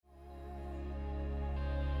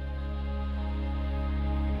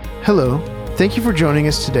Hello, thank you for joining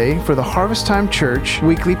us today for the Harvest Time Church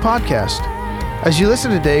weekly podcast. As you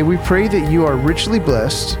listen today, we pray that you are richly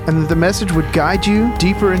blessed and that the message would guide you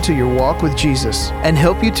deeper into your walk with Jesus and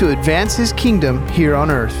help you to advance His kingdom here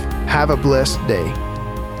on earth. Have a blessed day.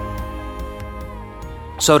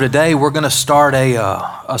 So today we're going to start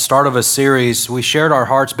a start of a series. We shared our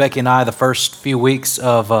hearts, Becky and I, the first few weeks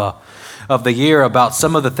of the year about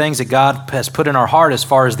some of the things that God has put in our heart as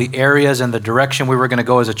far as the areas and the direction we were going to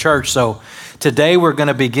go as a church. So today we're going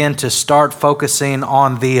to begin to start focusing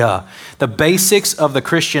on the basics of the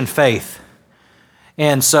Christian faith.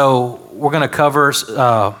 And so we're going to cover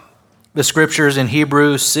the scriptures in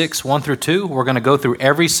Hebrews 6, 1 through 2. We're going to go through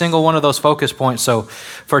every single one of those focus points. So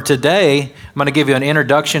for today, I'm going to give you an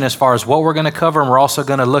introduction as far as what we're going to cover, and we're also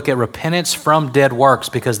going to look at repentance from dead works,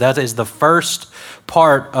 because that is the first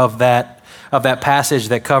part of that passage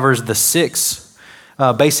that covers the six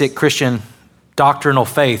basic Christian doctrinal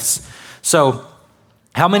faiths. So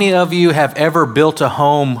how many of you have ever built a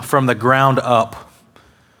home from the ground up?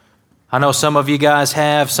 I know some of you guys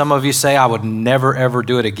have. Some of you say, I would never, ever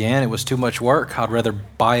do it again. It was too much work. I'd rather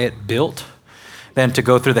buy it built than to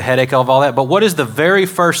go through the headache of all that. But what is the very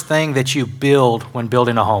first thing that you build when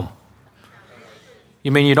building a home?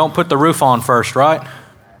 You mean you don't put the roof on first, right?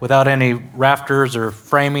 Without any rafters or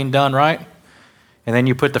framing done, right? And then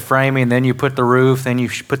you put the framing, then you put the roof, then you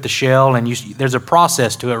put the shell, and there's a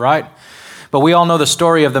process to it, right? But we all know the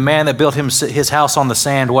story of the man that built his house on the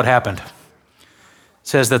sand. What happened? It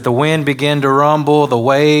says that the wind began to rumble, the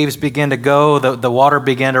waves began to go, the water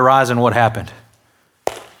began to rise, and what happened?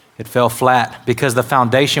 It fell flat because the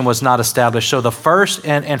foundation was not established. So the first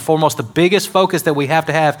and foremost, the biggest focus that we have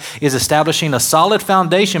to have is establishing a solid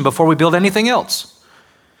foundation before we build anything else.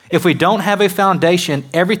 If we don't have a foundation,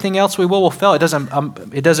 everything else we will fail. It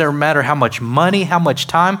doesn't matter how much money, how much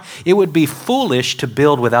time. It would be foolish to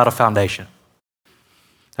build without a foundation.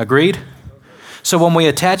 Agreed? So when we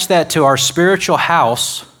attach that to our spiritual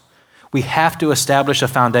house, we have to establish a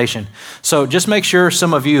foundation. So just make sure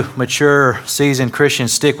some of you mature, seasoned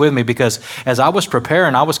Christians stick with me, because as I was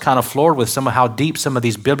preparing, I was kind of floored with some of how deep some of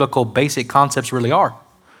these biblical basic concepts really are.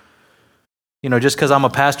 You know, just because I'm a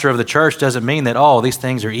pastor of the church doesn't mean that, these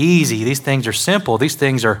things are easy, these things are simple, it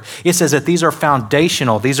says that these are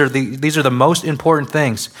foundational, these are the most important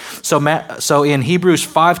things. So in Hebrews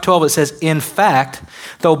 5:12 it says, in fact,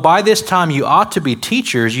 though by this time you ought to be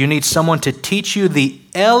teachers, you need someone to teach you the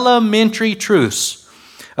elementary truths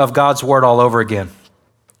of God's word all over again.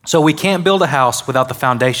 So we can't build a house without the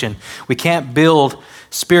foundation. We can't build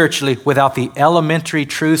spiritually without the elementary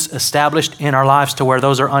truths established in our lives to where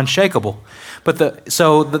those are unshakable. But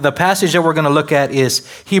the passage that we're going to look at is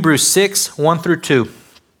Hebrews 6, 1 through 2.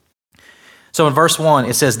 So in verse 1,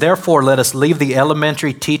 it says, therefore let us leave the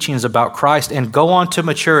elementary teachings about Christ and go on to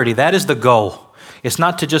maturity. That is the goal. It's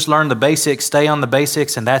not to just learn the basics, stay on the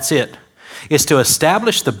basics, and that's it. It's to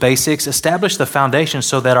establish the basics, establish the foundation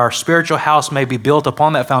so that our spiritual house may be built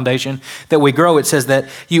upon that foundation, that we grow. It says that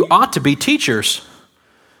you ought to be teachers.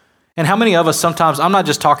 And how many of us sometimes, I'm not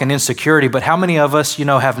just talking insecurity, but how many of us,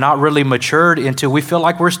 have not really matured into, we feel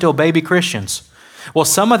like we're still baby Christians. Well,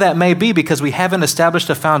 some of that may be because we haven't established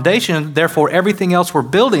a foundation, therefore everything else we're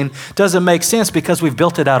building doesn't make sense because we've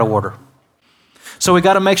built it out of order. So we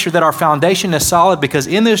got to make sure that our foundation is solid, because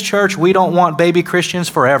in this church, we don't want baby Christians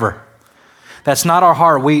forever. That's not our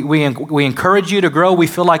heart. We encourage you to grow. We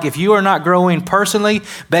feel like if you are not growing personally,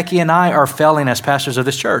 Becky and I are failing as pastors of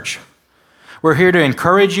this church. We're here to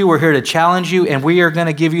encourage you. We're here to challenge you, and we are going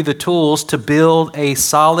to give you the tools to build a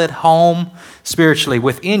solid home spiritually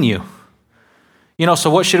within you.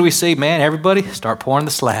 So what should we see? Man, everybody, start pouring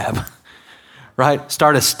the slab, right?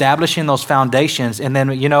 Start establishing those foundations, and then,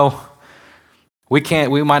 we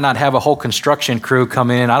might not have a whole construction crew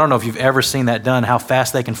come in. I don't know if you've ever seen that done, how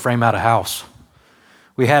fast they can frame out a house.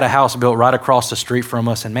 We had a house built right across the street from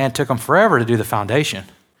us, and man, it took them forever to do the foundation.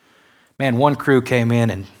 Man, one crew came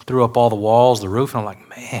in and threw up all the walls, the roof, and I'm like,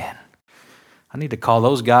 man, I need to call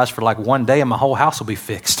those guys for like one day and my whole house will be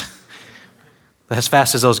fixed. As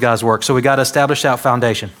fast as those guys work. So we got to establish that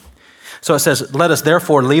foundation. So it says, let us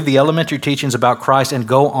therefore leave the elementary teachings about Christ and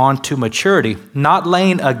go on to maturity, not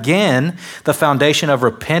laying again the foundation of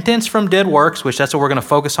repentance from dead works, which that's what we're going to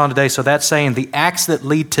focus on today. So that's saying the acts that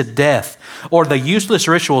lead to death, or the useless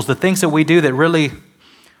rituals, the things that we do that really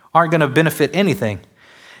aren't going to benefit anything.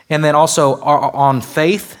 And then also on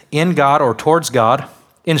faith in God or towards God,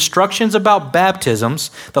 instructions about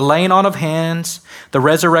baptisms, the laying on of hands, the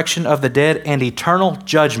resurrection of the dead, and eternal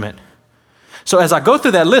judgment. So as I go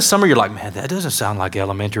through that list, some of you are like, man, that doesn't sound like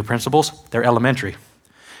elementary principles. They're elementary.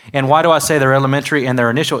 And why do I say they're elementary and they're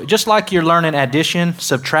initial? Just like you're learning addition,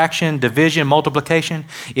 subtraction, division, multiplication,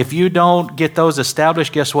 if you don't get those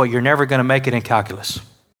established, guess what? You're never going to make it in calculus.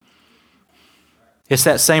 It's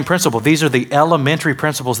that same principle. These are the elementary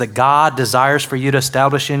principles that God desires for you to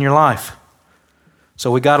establish in your life. So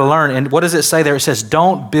we got to learn. And what does it say there? It says,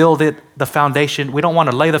 don't build the foundation. We don't want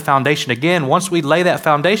to lay the foundation again. Once we lay that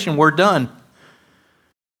foundation, we're done.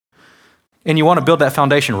 And you want to build that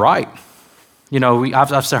foundation right. You know, I've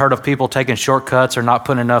heard of people taking shortcuts or not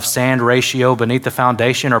putting enough sand ratio beneath the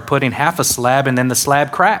foundation or putting half a slab and then the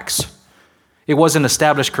slab cracks. It wasn't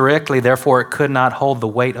established correctly, therefore it could not hold the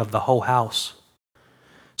weight of the whole house.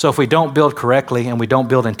 So if we don't build correctly and we don't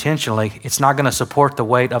build intentionally, it's not going to support the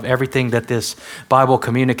weight of everything that this Bible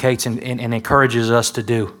communicates and encourages us to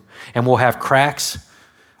do. And we'll have cracks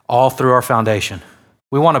all through our foundation.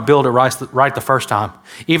 We want to build it right the first time,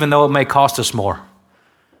 even though it may cost us more.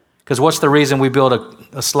 Because what's the reason we build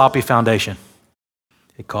a sloppy foundation?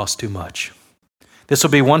 It costs too much. This will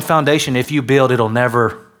be one foundation. If you build, it'll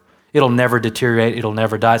never deteriorate. It'll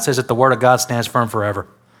never die. It says that the word of God stands firm forever.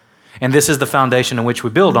 And this is the foundation in which we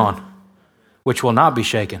build on, which will not be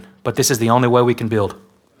shaken. But this is the only way we can build.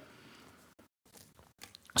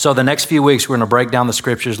 So the next few weeks, we're going to break down the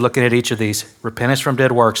scriptures, looking at each of these. Repentance from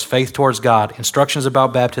dead works, faith towards God, instructions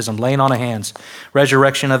about baptism, laying on of hands,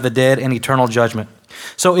 resurrection of the dead, and eternal judgment.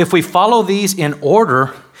 So if we follow these in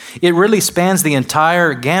order, it really spans the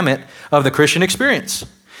entire gamut of the Christian experience.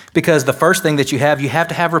 Because the first thing that you have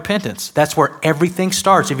to have repentance. That's where everything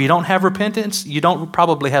starts. If you don't have repentance, you don't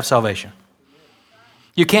probably have salvation.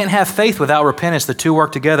 You can't have faith without repentance. The two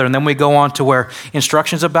work together. And then we go on to where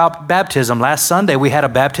instructions about baptism. Last Sunday, we had a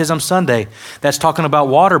baptism Sunday. That's talking about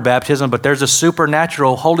water baptism, but there's a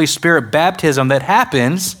supernatural Holy Spirit baptism that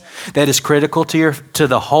happens that is critical to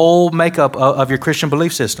the whole makeup of your Christian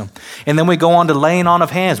belief system. And then we go on to laying on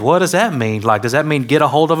of hands. What does that mean? Like, does that mean get a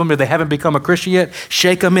hold of them if they haven't become a Christian yet?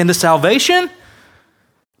 Shake them into salvation?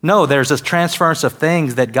 No, there's a transference of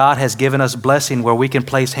things that God has given us blessing where we can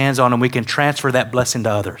place hands on and we can transfer that blessing to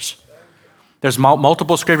others. There's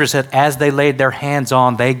multiple scriptures that as they laid their hands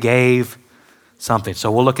on, they gave something.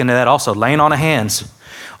 So we'll look into that also, laying on of hands.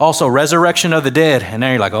 Also, resurrection of the dead. And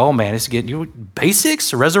then you're like, oh man, it's getting you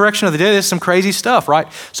basics? Resurrection of the dead is some crazy stuff, right?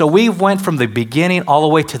 So we went from the beginning all the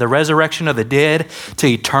way to the resurrection of the dead to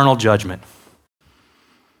eternal judgment.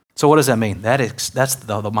 So what does that mean? That's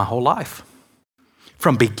my whole life.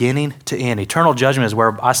 From beginning to end. Eternal judgment is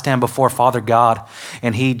where I stand before Father God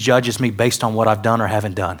and He judges me based on what I've done or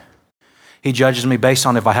haven't done. He judges me based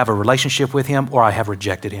on if I have a relationship with Him or I have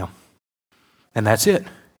rejected Him. And that's it.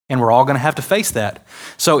 And we're all going to have to face that.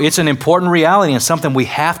 So it's an important reality and something we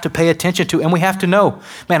have to pay attention to and we have to know.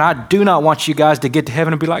 Man, I do not want you guys to get to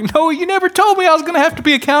heaven and be like, no, you never told me I was going to have to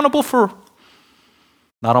be accountable for.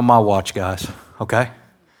 Not on my watch, guys. Okay?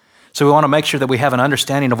 So we want to make sure that we have an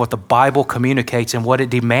understanding of what the Bible communicates and what it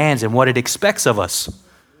demands and what it expects of us.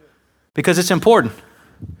 Because it's important.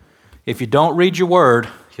 If you don't read your word,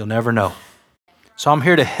 you'll never know. So I'm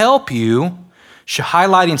here to help you,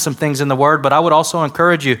 highlighting some things in the word, but I would also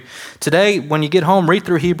encourage you today, when you get home, read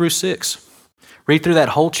through Hebrews 6. Read through that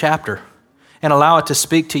whole chapter and allow it to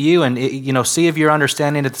speak to you and see if you're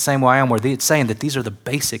understanding it the same way I am, where it's saying that these are the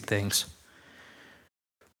basic things.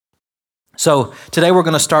 So today we're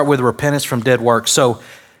going to start with repentance from dead works. So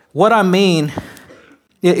what I mean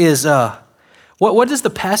is, what does the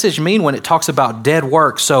passage mean when it talks about dead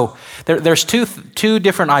works? So there's two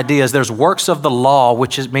different ideas. There's works of the law,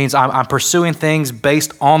 which means I'm pursuing things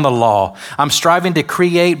based on the law. I'm striving to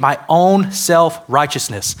create my own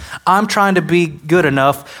self-righteousness. I'm trying to be good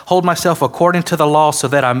enough, hold myself according to the law so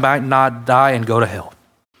that I might not die and go to hell.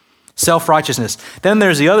 Self-righteousness. Then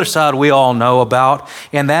there's the other side we all know about,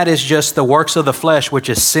 and that is just the works of the flesh, which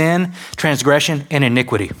is sin, transgression, and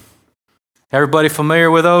iniquity. Everybody familiar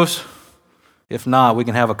with those? If not, we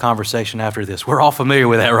can have a conversation after this. We're all familiar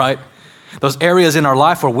with that, right? Those areas in our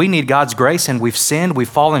life where we need God's grace and we've sinned, we've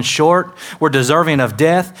fallen short, we're deserving of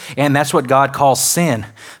death, and that's what God calls sin.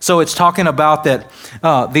 So it's talking about that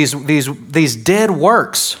these dead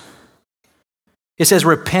works. It says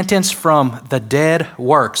repentance from the dead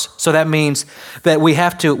works. So that means that we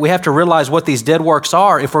have to realize what these dead works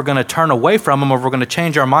are if we're going to turn away from them or if we're going to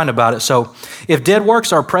change our mind about it. So if dead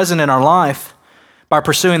works are present in our life, by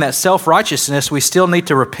pursuing that self-righteousness, we still need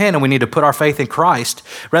to repent and we need to put our faith in Christ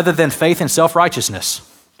rather than faith in self-righteousness.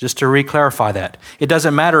 Just to re-clarify that. It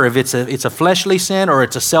doesn't matter if it's a fleshly sin or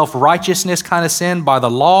it's a self-righteousness kind of sin by the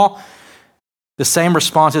law. The same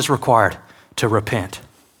response is required, to repent.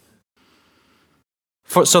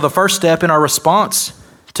 So the first step in our response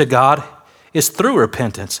to God is through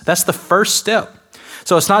repentance. That's the first step.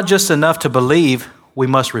 So it's not just enough to believe, we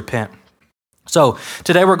must repent. So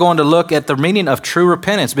today we're going to look at the meaning of true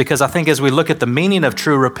repentance, because I think as we look at the meaning of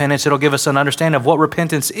true repentance, it'll give us an understanding of what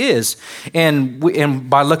repentance is. And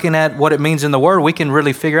by looking at what it means in the Word, we can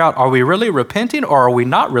really figure out, are we really repenting or are we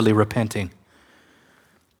not really repenting?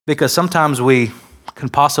 Because sometimes we can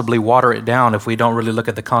possibly water it down if we don't really look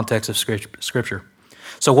at the context of Scripture.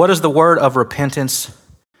 So what does the word of repentance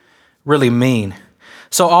really mean?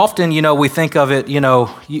 So often, we think of it,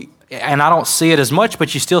 and I don't see it as much,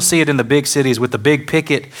 but you still see it in the big cities with the big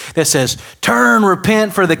picket that says, turn,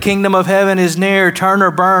 repent, for the kingdom of heaven is near, turn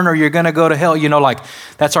or burn, or you're going to go to hell.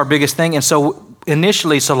 That's our biggest thing. And so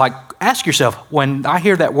initially, ask yourself, when I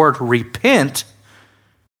hear that word repent,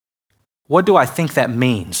 what do I think that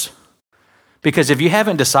means? Because if you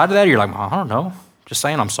haven't decided that, you're like, I don't know, just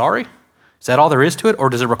saying I'm sorry. Is that all there is to it? Or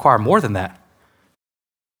does it require more than that?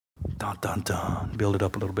 Dun, dun, dun. Build it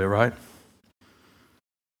up a little bit, right?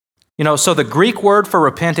 So the Greek word for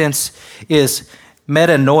repentance is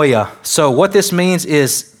metanoia. So what this means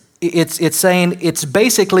is it's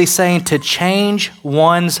basically saying to change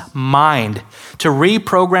one's mind, to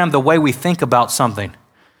reprogram the way we think about something.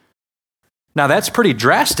 Now that's pretty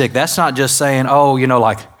drastic. That's not just saying,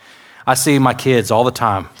 I see my kids all the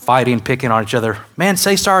time fighting, picking on each other. Man,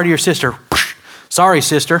 say sorry to your sister. Sorry,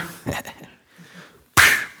 sister.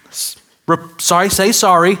 Sorry, say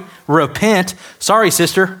sorry. Repent. Sorry,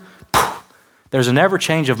 sister. There's a never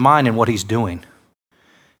change of mind in what he's doing.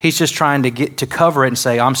 He's just trying to get to cover it and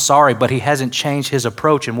say, I'm sorry, but he hasn't changed his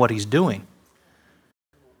approach in what he's doing.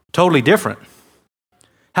 Totally different.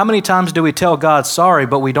 How many times do we tell God sorry,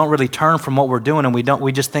 but we don't really turn from what we're doing, and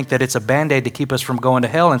we just think that it's a Band-Aid to keep us from going to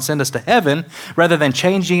hell and send us to heaven, rather than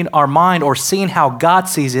changing our mind or seeing how God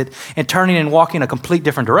sees it and turning and walking a complete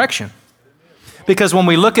different direction. Because when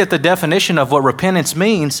we look at the definition of what repentance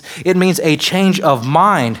means, it means a change of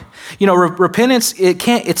mind. Repentance,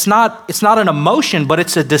 it's not an emotion, but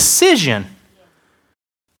it's a decision.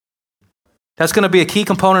 That's going to be a key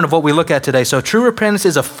component of what we look at today. So true repentance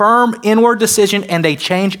is a firm inward decision and a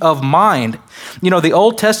change of mind. The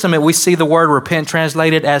Old Testament, we see the word repent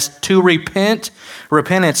translated as to repent,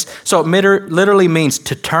 repentance. So it literally means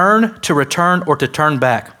to turn, to return, or to turn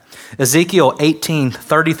back. Ezekiel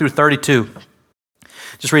 18:30 through 32.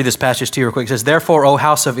 Just read this passage to you real quick. It says, therefore, O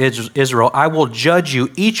house of Israel, I will judge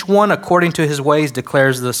you, each one according to his ways,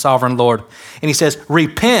 declares the sovereign Lord. And he says,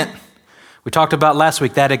 repent. We talked about last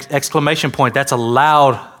week, that exclamation point, that's a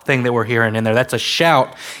loud thing that we're hearing in there. That's a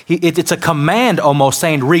shout. It's a command almost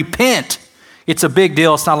saying, repent. It's a big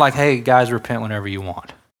deal. It's not like, hey, guys, repent whenever you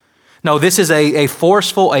want. No, this is a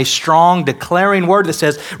forceful, a strong, declaring word that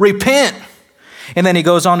says, repent. And then he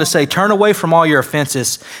goes on to say, turn away from all your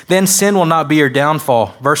offenses. Then sin will not be your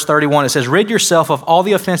downfall. Verse 31, it says, rid yourself of all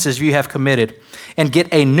the offenses you have committed and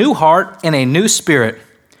get a new heart and a new spirit.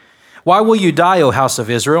 Why will you die, O house of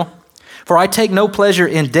Israel? For I take no pleasure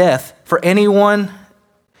in death, for anyone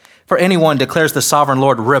declares the sovereign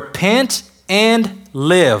Lord. Repent and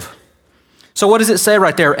live. So what does it say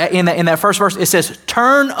right there in that first verse? It says,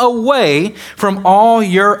 turn away from all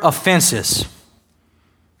your offenses.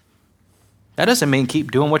 That doesn't mean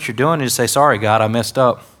keep doing what you're doing and just say, sorry, God, I messed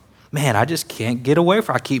up. Man, I just can't get away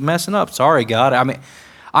from it. I keep messing up. Sorry, God.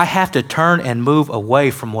 I have to turn and move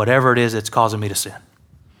away from whatever it is that's causing me to sin.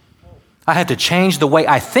 I have to change the way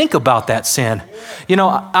I think about that sin.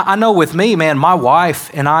 I know with me, man, my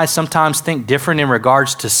wife and I sometimes think different in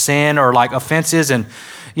regards to sin or like offenses. And,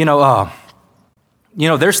 there's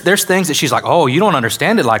things that she's like, oh, you don't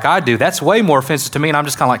understand it like I do. That's way more offensive to me. And I'm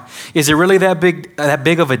just kind of like, is it really that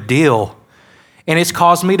big of a deal? And it's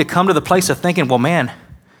caused me to come to the place of thinking, well, man,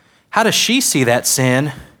 how does she see that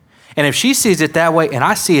sin? And if she sees it that way and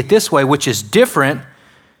I see it this way, which is different,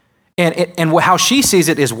 and how she sees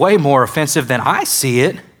it is way more offensive than I see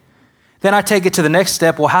it, then I take it to the next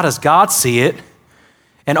step. Well, how does God see it?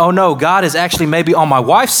 And oh no, God is actually maybe on my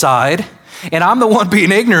wife's side, and I'm the one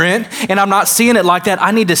being ignorant, and I'm not seeing it like that. I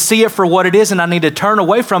need to see it for what it is, and I need to turn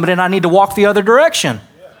away from it, and I need to walk the other direction.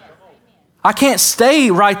 I can't stay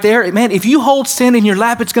right there. Man, if you hold sin in your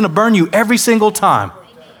lap, it's going to burn you every single time.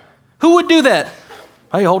 Who would do that?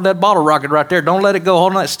 Hey, hold that bottle rocket right there. Don't let it go.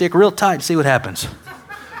 Hold on that stick real tight and see what happens.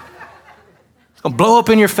 It's going to blow up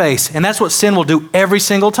in your face. And that's what sin will do every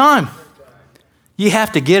single time. You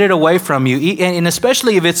have to get it away from you. And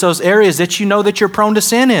especially if it's those areas that you know that you're prone to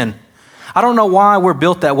sin in. I don't know why we're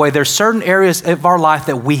built that way. There's certain areas of our life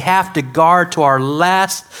that we have to guard to our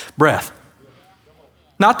last breath.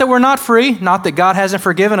 Not that we're not free, not that God hasn't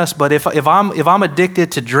forgiven us, but if I'm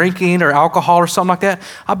addicted to drinking or alcohol or something like that,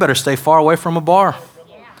 I better stay far away from a bar.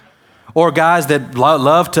 Yeah. Or guys that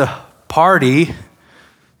love to party,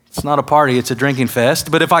 It's not a party, it's a drinking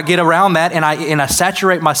fest. But if I get around that and I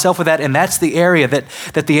saturate myself with that, and that's the area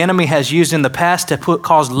that the enemy has used in the past to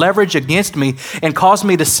cause leverage against me and cause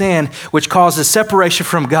me to sin, which causes separation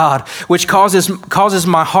from God, which causes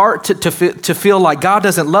my heart to feel like God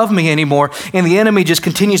doesn't love me anymore, and the enemy just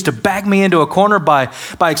continues to back me into a corner by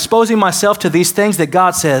exposing myself to these things that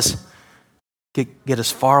God says, get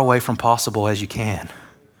as far away from possible as you can.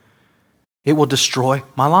 It will destroy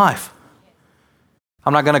my life.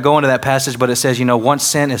 I'm not going to go into that passage, but it says, once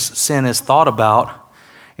sin is thought about,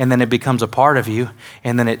 and then it becomes a part of you,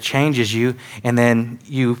 and then it changes you, and then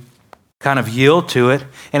you kind of yield to it.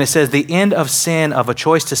 And it says the end of sin, of a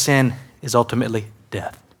choice to sin, is ultimately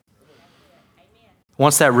death.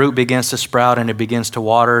 Once that root begins to sprout and it begins to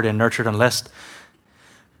water it and nurture it, unless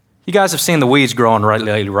you guys have seen the weeds growing right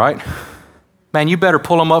lately, right? Man, you better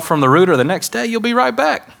pull them up from the root, or the next day you'll be right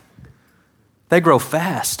back. They grow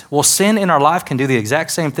fast. Well, sin in our life can do the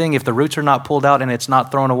exact same thing if the roots are not pulled out and it's not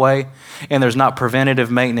thrown away and there's not preventative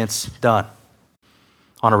maintenance done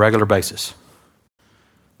on a regular basis.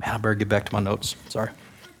 Man, I better get back to my notes. Sorry.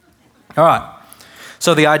 All right.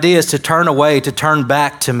 So the idea is to turn away, to turn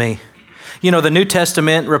back to me. The New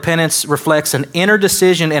Testament repentance reflects an inner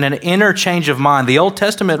decision and an inner change of mind. The Old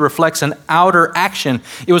Testament reflects an outer action.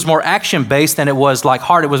 It was more action-based than it was like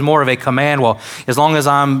heart. It was more of a command. Well, as long as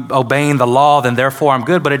I'm obeying the law, then therefore I'm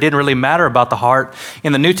good. But it didn't really matter about the heart.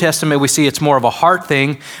 In the New Testament, we see it's more of a heart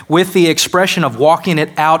thing with the expression of walking it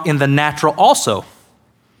out in the natural also.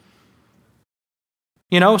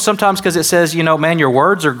 Sometimes because it says, man, your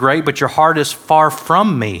words are great, but your heart is far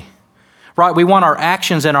from me. Right? We want our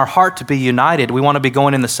actions and our heart to be united. We want to be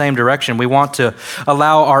going in the same direction. We want to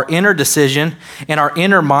allow our inner decision and our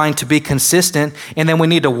inner mind to be consistent, and then we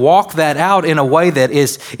need to walk that out in a way that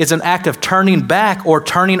is an act of turning back or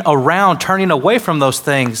turning around, turning away from those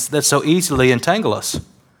things that so easily entangle us.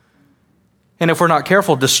 And if we're not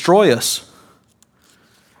careful, destroy us.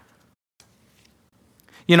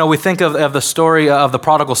 We think of the story of the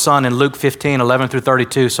prodigal son in Luke 15, 11 through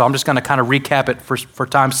 32. So I'm just going to kind of recap it for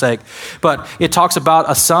time's sake. But it talks about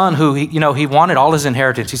a son who, he wanted all his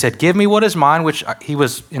inheritance. He said, give me what is mine, which he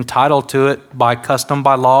was entitled to it by custom,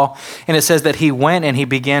 by law. And it says that he went and he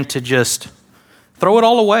began to just throw it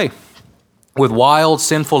all away with wild,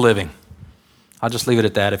 sinful living. I'll just leave it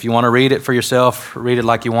at that. If you want to read it for yourself, read it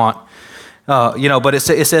like you want. But it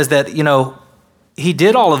says that, he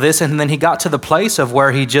did all of this, and then he got to the place of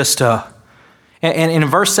where he just, and in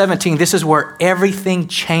verse 17, this is where everything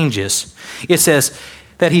changes. It says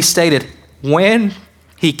that he stated, when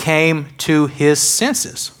he came to his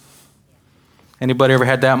senses. Anybody ever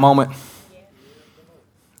had that moment?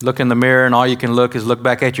 Look in the mirror, and all you can look is look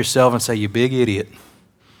back at yourself and say, you big idiot.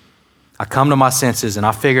 I come to my senses, and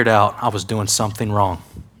I figured out I was doing something wrong.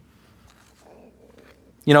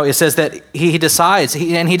 It says that he decides,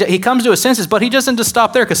 he comes to his senses, but he doesn't just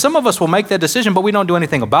stop there, because some of us will make that decision, but we don't do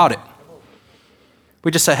anything about it.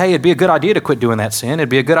 We just say, hey, it'd be a good idea to quit doing that sin. It'd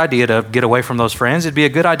be a good idea to get away from those friends. It'd be a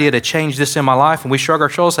good idea to change this in my life. And we shrug our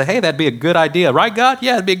shoulders and say, hey, that'd be a good idea. Right, God?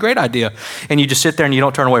 Yeah, it'd be a great idea. And you just sit there and you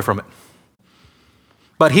don't turn away from it.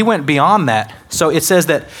 But he went beyond that. So it says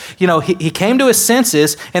that, he came to his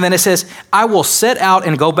senses, and then it says, I will set out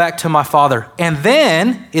and go back to my father. And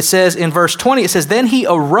then it says in verse 20, it says, then he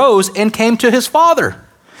arose and came to his father.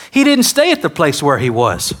 He didn't stay at the place where he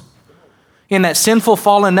was. In that sinful,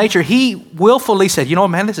 fallen nature, he willfully said,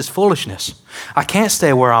 man, this is foolishness. I can't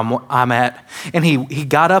stay where I'm at. And he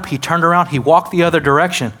got up, he turned around, he walked the other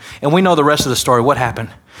direction. And we know the rest of the story. What happened?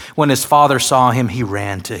 When his father saw him, he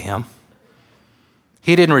ran to him.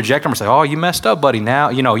 He didn't reject him or say, oh, you messed up, buddy. Now,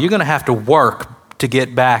 you're going to have to work to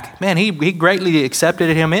get back. Man, he greatly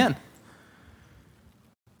accepted him in.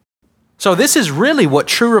 So this is really what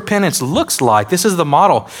true repentance looks like. This is the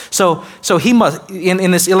model. So he must, in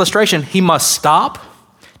this illustration, he must stop,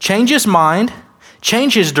 change his mind,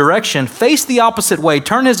 change his direction, face the opposite way,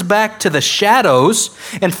 turn his back to the shadows,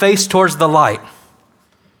 and face towards the light.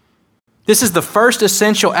 This is the first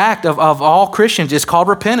essential act of all Christians. It's called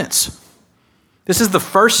repentance. This is the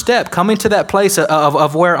first step, coming to that place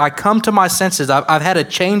of where I come to my senses. I've had a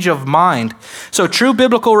change of mind. So true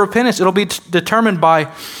biblical repentance, it'll be determined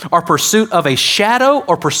by our pursuit of a shadow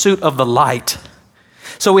or pursuit of the light.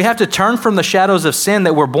 So we have to turn from the shadows of sin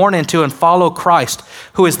that we're born into and follow Christ,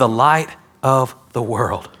 who is the light of the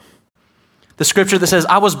world. The scripture that says,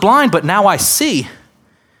 I was blind, but now I see.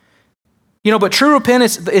 But true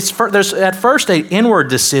repentance, there's at first an inward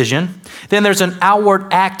decision, then there's an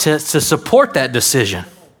outward act to support that decision.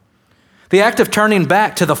 The act of turning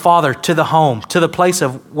back to the Father, to the home, to the place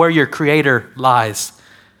of where your Creator lies.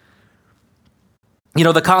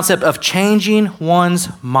 the concept of changing one's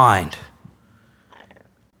mind.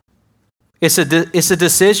 It's a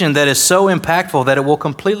decision that is so impactful that it will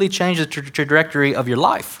completely change the trajectory of your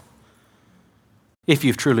life if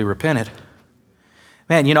you've truly repented.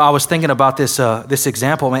 Man, I was thinking about this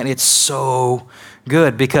example, man. It's so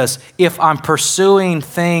good because if I'm pursuing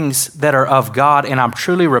things that are of God and I'm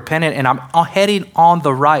truly repentant and I'm heading on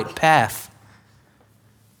the right path,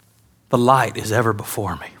 the light is ever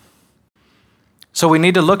before me. So we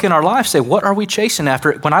need to look in our life, say, what are we chasing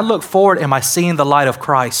after? When I look forward, am I seeing the light of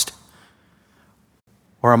Christ?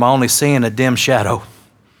 Or am I only seeing a dim shadow?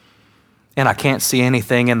 And I can't see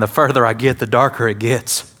anything, and the further I get, the darker it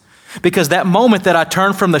gets. Because that moment that I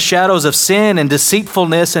turn from the shadows of sin and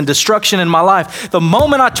deceitfulness and destruction in my life, the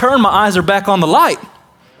moment I turn, my eyes are back on the light.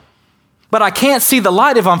 But I can't see the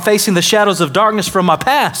light if I'm facing the shadows of darkness from my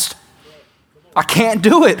past. I can't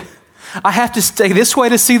do it. I have to stay this way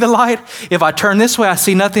to see the light. If I turn this way, I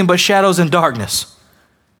see nothing but shadows and darkness.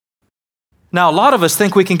 Now, a lot of us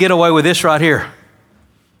think we can get away with this right here.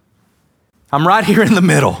 I'm right here in the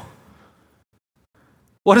middle.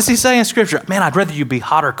 What does he say in Scripture? Man, I'd rather you be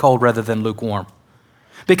hot or cold rather than lukewarm.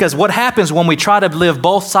 Because what happens when we try to live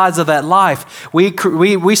both sides of that life,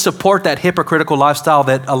 we support that hypocritical lifestyle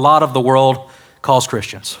that a lot of the world calls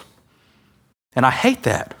Christians. And I hate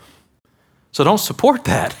that. So don't support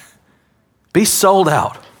that. Be sold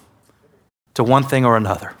out to one thing or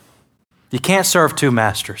another. You can't serve two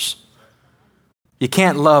masters. You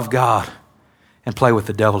can't love God and play with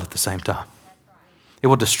the devil at the same time. It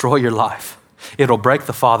will destroy your life. It'll break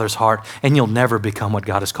the Father's heart, and you'll never become what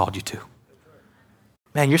God has called you to.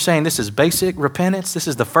 Man, you're saying this is basic repentance? This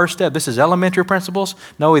is the first step? This is elementary principles?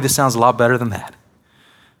 No, this sounds a lot better than that.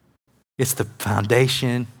 It's the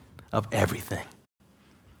foundation of everything.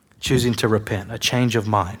 Choosing to repent, a change of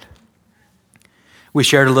mind. We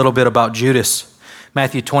shared a little bit about Judas,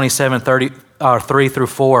 Matthew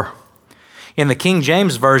 27:3-4. In the King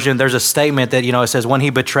James Version, there's a statement that, it says when he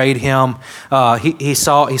betrayed him, he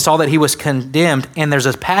saw that he was condemned. And there's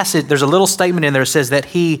a passage, there's a little statement in there that says that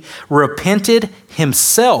he repented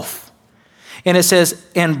himself. And it says,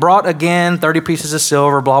 and brought again 30 pieces of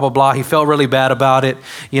silver, blah, blah, blah. He felt really bad about it,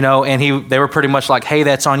 and they were pretty much like, hey,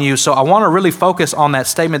 that's on you. So I want to really focus on that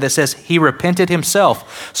statement that says he repented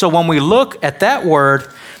himself. So when we look at that word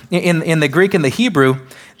in the Greek and the Hebrew,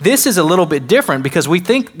 this is a little bit different because we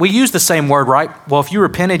think we use the same word, right? Well, if you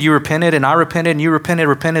repented, and I repented, and you repented,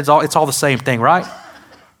 it's all the same thing, right?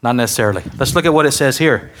 Not necessarily. Let's look at what it says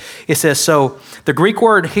here. It says, so the Greek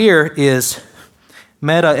word here is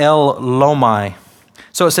metaelomai.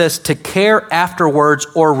 So it says to care afterwards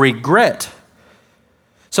or regret.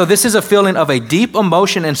 So this is a feeling of a deep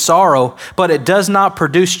emotion and sorrow, but it does not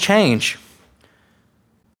produce change.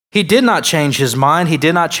 He did not change his mind. He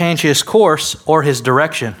did not change his course or his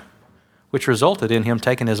direction, which resulted in him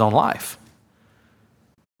taking his own life.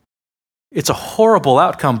 It's a horrible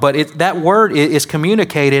outcome, but that word is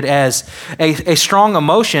communicated as a strong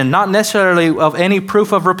emotion, not necessarily of any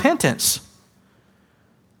proof of repentance.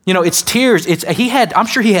 It's tears. I'm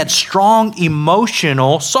sure he had strong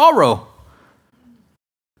emotional sorrow.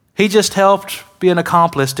 He just helped be an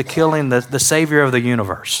accomplice to killing the Savior of the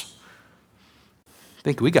universe. I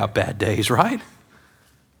think we got bad days, right?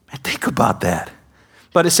 Man, think about that.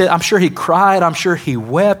 But it said, I'm sure he cried. I'm sure he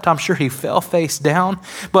wept. I'm sure he fell face down.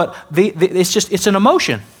 But it's an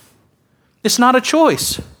emotion. It's not a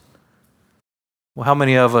choice. Well, how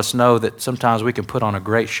many of us know that sometimes we can put on a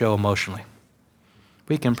great show emotionally?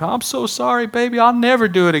 I'm so sorry, baby. I'll never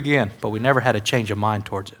do it again. But we never had a change of mind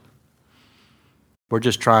towards it. We're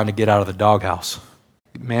just trying to get out of the doghouse.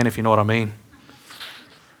 Man, if you know what I mean.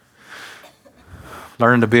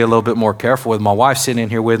 Learning to be a little bit more careful with my wife sitting in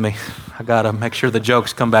here with me. I got to make sure the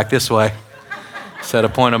jokes come back this way instead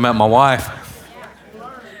of pointing them at my wife.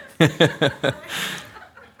 But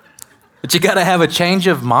you got to have a change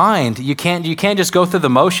of mind. You can't just go through the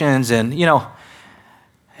motions and,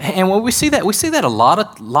 and when we see that a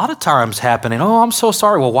lot of times happening. Oh, I'm so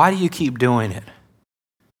sorry. Well, why do you keep doing it?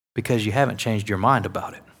 Because you haven't changed your mind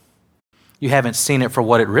about it. You haven't seen it for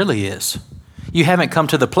what it really is. You haven't come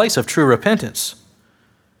to the place of true repentance.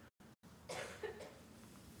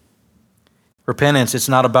 Repentance, it's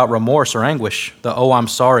not about remorse or anguish. I'm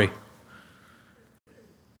sorry.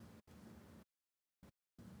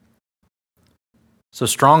 So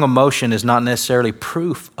strong emotion is not necessarily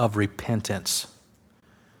proof of repentance.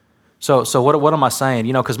 So what am I saying?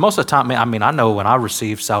 Because most of the time, I know when I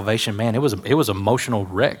received salvation, man, it was emotional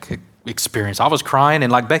wreck. experience. I was crying,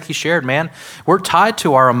 and like Becky shared, man, we're tied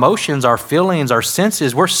to our emotions, our feelings, our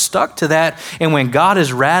senses. We're stuck to that. And when God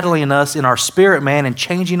is rattling us in our spirit, man, and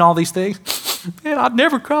changing all these things, man, I'd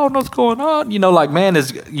never called what's going on.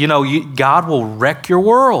 God will wreck your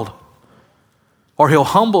world. Or he'll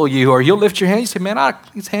humble you, or you'll lift your hands and say, man,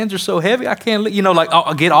 these hands are so heavy, I can't,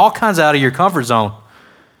 I'll get all kinds out of your comfort zone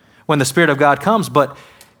when the Spirit of God comes. But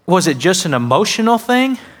was it just an emotional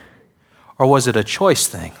thing, or was it a choice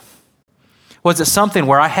thing? Was it something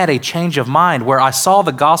where I had a change of mind, where I saw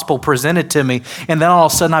the gospel presented to me, and then all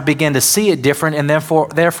of a sudden I began to see it different, and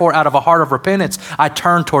therefore out of a heart of repentance, I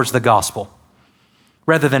turned towards the gospel,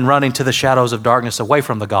 rather than running to the shadows of darkness away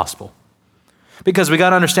from the gospel? Because we got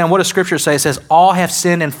to understand, what does Scripture say? It says, all have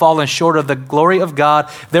sinned and fallen short of the glory of God,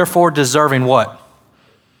 therefore deserving what?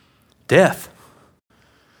 Death.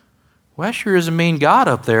 Well, that sure is a mean God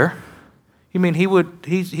up there. You mean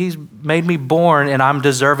he's made me born and I'm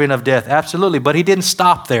deserving of death? Absolutely, but he didn't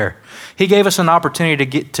stop there. He gave us an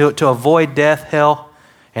opportunity to avoid death, hell,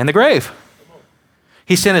 and the grave.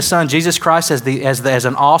 He sent his son, Jesus Christ, as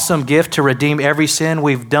an awesome gift to redeem every sin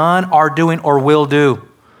we've done, are doing, or will do.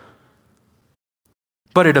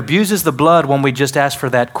 But it abuses the blood when we just ask for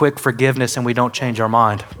that quick forgiveness and we don't change our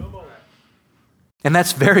mind. And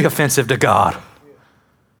that's very offensive to God.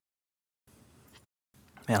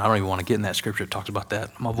 Man, I don't even want to get in that scripture that talks about that.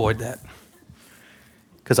 I'm going to avoid that,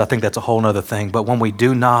 because I think that's a whole other thing. But when we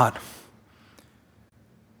do not,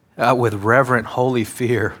 with reverent, holy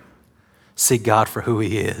fear, see God for who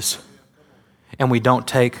he is, and we don't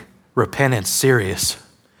take repentance serious,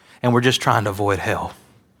 and we're just trying to avoid hell,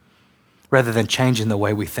 rather than changing the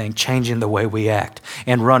way we think, changing the way we act,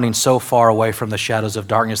 and running so far away from the shadows of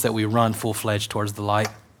darkness that we run full-fledged towards the light.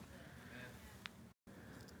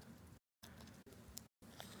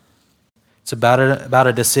 It's about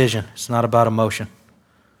a decision. It's not about emotion.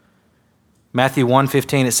 Matthew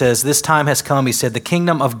 1:15, it says, this time has come, he said, the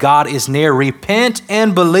kingdom of God is near. Repent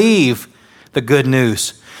and believe the good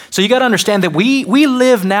news. So you got to understand that we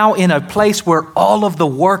live now in a place where all of the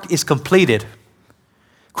work is completed.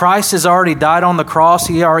 Christ has already died on the cross.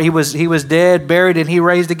 He was dead, buried, and he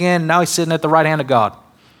raised again. Now he's sitting at the right hand of God.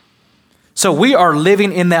 So we are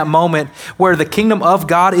living in that moment where the kingdom of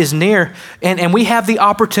God is near, and we have the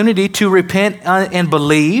opportunity to repent and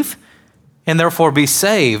believe, and therefore be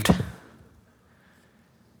saved.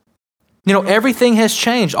 Everything has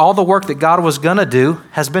changed. All the work that God was going to do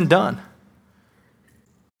has been done.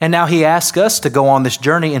 And now he asks us to go on this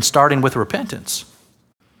journey, and starting with repentance.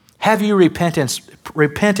 Have you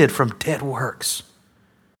repented from dead works?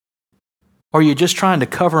 Or are you just trying to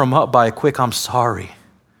cover them up by a quick, I'm sorry,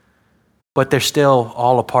 but they're still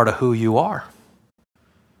all a part of who you are?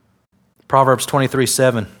 Proverbs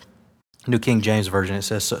 23:7, New King James Version, it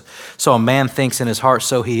says, so a man thinks in his heart,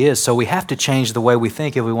 so he is. So we have to change the way we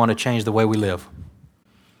think if we want to change the way we live.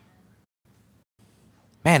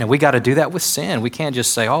 Man, and we got to do that with sin. We can't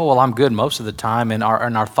just say, oh, well, I'm good most of the time, and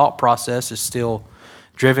our thought process is still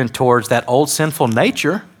driven towards that old sinful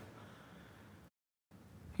nature.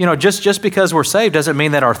 Just because we're saved doesn't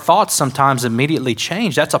mean that our thoughts sometimes immediately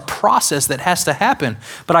change. That's a process that has to happen.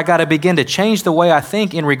 But I got to begin to change the way I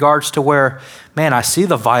think in regards to where, man, I see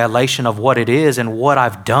the violation of what it is and what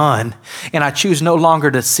I've done, and I choose no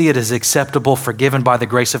longer to see it as acceptable, forgiven by the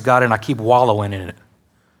grace of God, and I keep wallowing in it.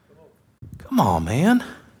 Come on, man.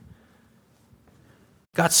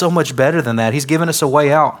 God's so much better than that. He's given us a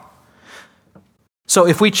way out. So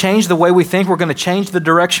if we change the way we think, we're going to change the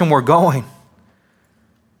direction we're going.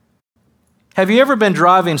 Have you ever been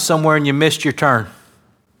driving somewhere and you missed your turn?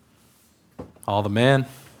 All the men.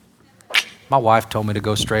 My wife told me to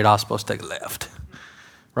go straight. I was supposed to take a left.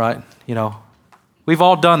 Right? We've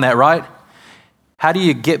all done that, right? How do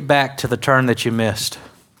you get back to the turn that you missed?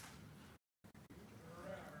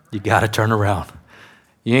 You got to turn around.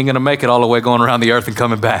 You ain't going to make it all the way going around the earth and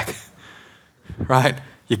coming back. Right?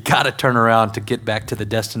 You got to turn around to get back to the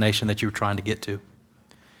destination that you were trying to get to.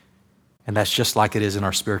 And that's just like it is in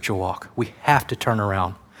our spiritual walk. We have to turn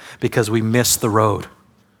around because we missed the road.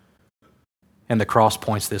 And the cross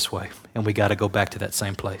points this way, and we got to go back to that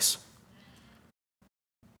same place.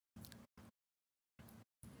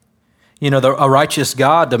 A righteous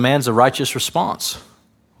God demands a righteous response.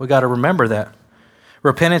 We got to remember that.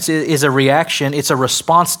 Repentance is a reaction. It's a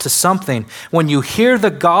response to something. When you hear the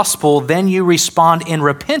gospel, then you respond in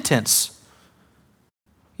repentance.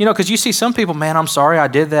 Because you see some people, man, I'm sorry, I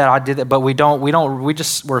did that, but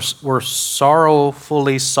we're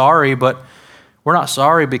sorrowfully sorry, but we're not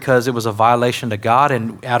sorry because it was a violation to God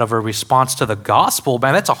and out of a response to the gospel.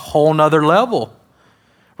 Man, that's a whole nother level.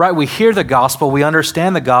 right? We hear the gospel, we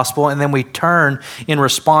understand the gospel, and then we turn in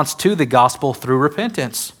response to the gospel through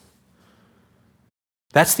repentance.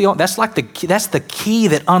 That's the key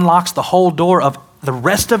that unlocks the whole door of the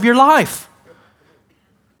rest of your life.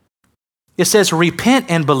 It says repent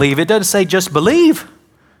and believe. It doesn't say just believe.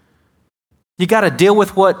 You got to deal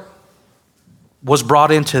with what was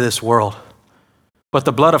brought into this world. But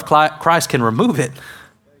the blood of Christ can remove it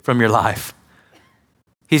from your life.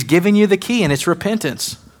 He's giving you the key, and it's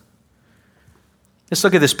repentance. Let's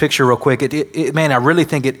look at this picture real quick. Man, I really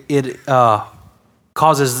think it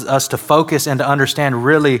causes us to focus and to understand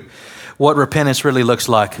really what repentance really looks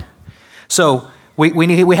like. So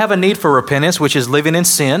we have a need for repentance, which is living in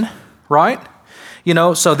sin, right?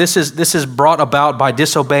 So this is brought about by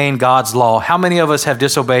disobeying God's law. How many of us have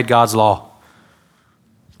disobeyed God's law?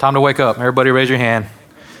 Time to wake up. Everybody raise your hand.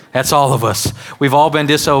 That's all of us. We've all been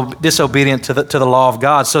disobedient to the law of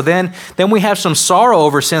God. So then we have some sorrow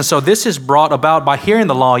over sin. So this is brought about by hearing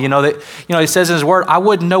the law. He says in his word, I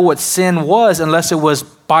wouldn't know what sin was unless it was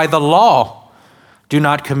by the law. Do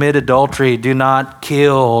not commit adultery. Do not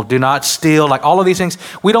kill. Do not steal. Like all of these things.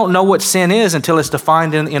 We don't know what sin is until it's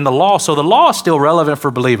defined in the law. So the law is still relevant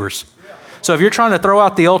for believers. So if you're trying to throw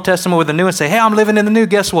out the Old Testament with the New and say, hey, I'm living in the New,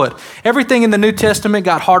 guess what? Everything in the New Testament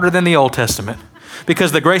got harder than the Old Testament.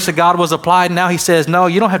 Because the grace of God was applied, and now he says, no,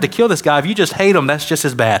 you don't have to kill this guy. If you just hate him, that's just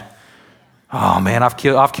as bad. Oh man, I've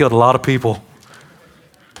killed a lot of people.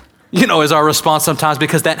 Is our response sometimes,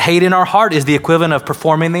 because that hate in our heart is the equivalent of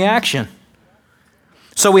performing the action.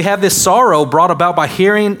 So we have this sorrow brought about by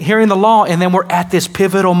hearing the law, and then we're at this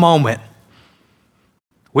pivotal moment.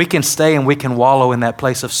 We can stay and we can wallow in that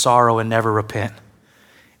place of sorrow and never repent.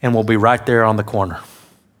 And we'll be right there on the corner.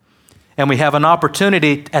 And we have an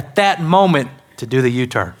opportunity at that moment to do the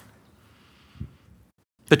U-turn.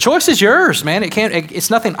 The choice is yours, man. It's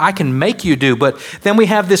nothing I can make you do. But then we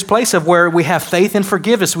have this place of where we have faith and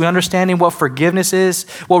forgiveness. We understanding what forgiveness is,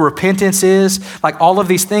 what repentance is, like all of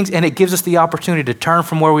these things. And it gives us the opportunity to turn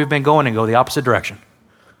from where we've been going and go the opposite direction.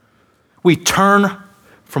 We turn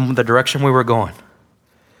from the direction we were going.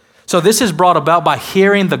 So this is brought about by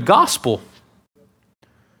hearing the gospel.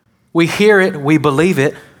 We hear it, we believe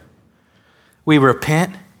it, we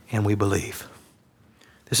repent, and we believe.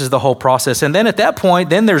 This is the whole process. And then at that point,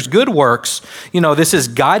 then there's good works. This is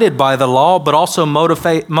guided by the law, but also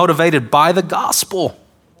motivated by the gospel.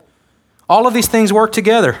 All of these things work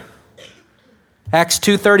together. Acts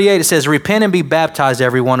 2:38, it says, repent and be baptized,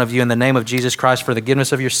 every one of you, in the name of Jesus Christ for the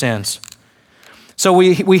forgiveness of your sins. So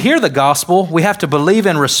we hear the gospel. We have to believe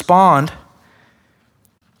and respond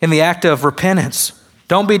in the act of repentance.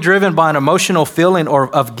 Don't be driven by an emotional feeling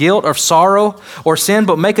of guilt or sorrow or sin,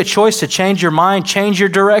 but make a choice to change your mind, change your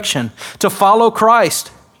direction, to follow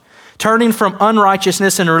Christ, turning from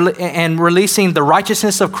unrighteousness and releasing the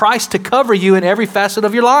righteousness of Christ to cover you in every facet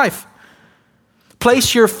of your life.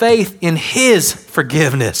 Place your faith in his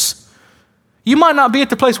forgiveness. You might not be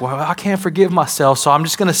at the place, well, I can't forgive myself, so I'm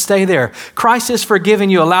just going to stay there. Christ has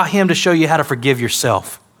forgiven you. Allow him to show you how to forgive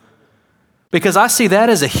yourself. Because I see that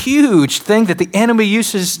as a huge thing that the enemy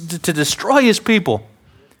uses to destroy his people.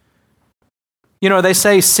 They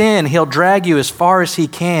say sin, he'll drag you as far as he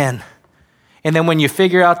can. And then when you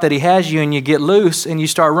figure out that he has you and you get loose and you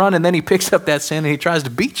start running, then he picks up that sin and he tries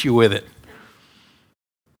to beat you with it.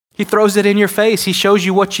 He throws it in your face. He shows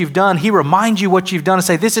you what you've done. He reminds you what you've done and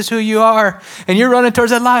say, this is who you are. And you're running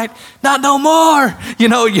towards that light. Not no more.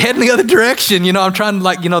 You're heading the other direction. I'm trying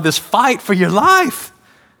to this fight for your life.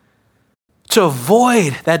 To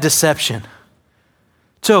avoid that deception.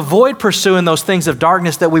 To avoid pursuing those things of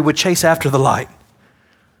darkness that we would chase after the light.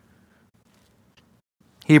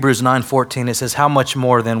 Hebrews 9:14, it says, how much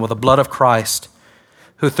more then will the blood of Christ,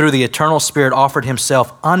 who through the eternal Spirit offered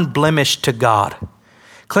himself unblemished to God,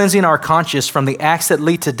 cleansing our conscience from the acts that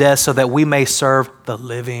lead to death so that we may serve the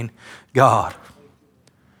living God.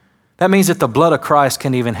 That means that the blood of Christ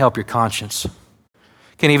can even help your conscience.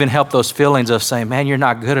 Can even help those feelings of saying, man, you're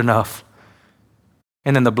not good enough.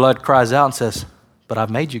 And then the blood cries out and says, but I've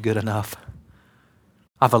made you good enough.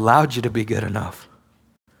 I've allowed you to be good enough.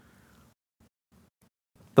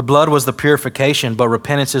 The blood was the purification, but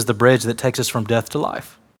repentance is the bridge that takes us from death to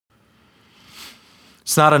life.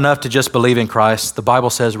 It's not enough to just believe in Christ. The Bible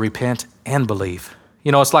says repent and believe.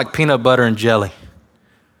 It's like peanut butter and jelly.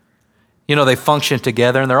 They function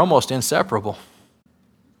together and they're almost inseparable.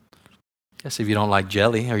 I guess if you don't like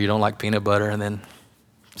jelly or you don't like peanut butter, and then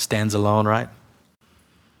it stands alone, right?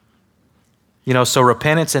 So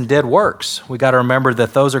repentance and dead works. We got to remember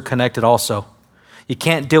that those are connected also. You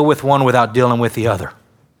can't deal with one without dealing with the other.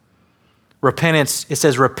 Repentance, it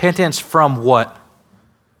says repentance from what?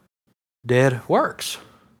 Dead works.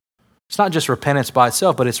 It's not just repentance by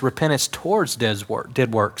itself, but it's repentance towards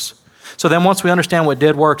dead works. So then once we understand what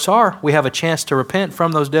dead works are, we have a chance to repent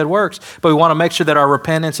from those dead works. But we want to make sure that our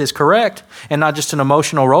repentance is correct and not just an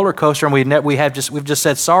emotional roller coaster. And we've just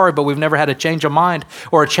said sorry, but we've never had a change of mind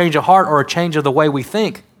or a change of heart or a change of the way we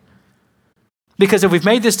think. Because if we've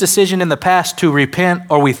made this decision in the past to repent,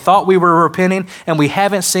 or we thought we were repenting and we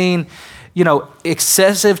haven't seen,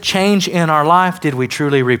 excessive change in our life, did we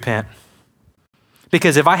truly repent?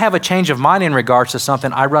 Because if I have a change of mind in regards to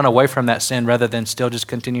something, I run away from that sin rather than still just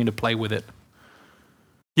continuing to play with it.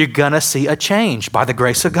 You're going to see a change by the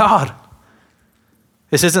grace of God.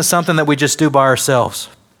 This isn't something that we just do by ourselves.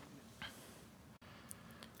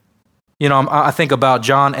 I think about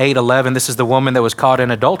John 8:11. This is the woman that was caught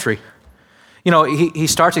in adultery. He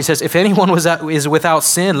says, if anyone is without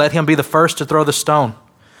sin, let him be the first to throw the stone.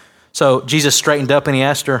 So Jesus straightened up and he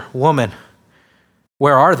asked her, woman,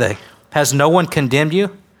 where are they? Has no one condemned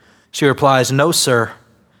you? She replies, no, sir.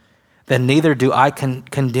 Then neither do I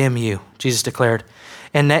condemn you, Jesus declared.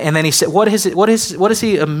 And then he said, what does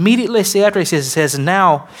he immediately say after? He says,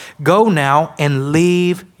 now, go now and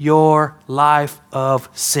leave your life of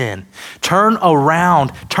sin. Turn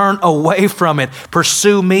around, turn away from it,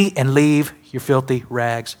 pursue me and leave your filthy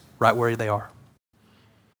rags right where they are.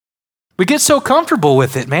 We get so comfortable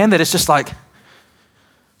with it, man, that it's just like,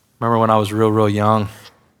 remember when I was real young,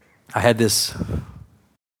 I had this,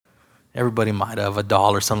 everybody might have, a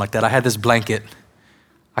doll or something like that. I had this blanket.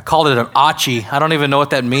 I called it an achi. I don't even know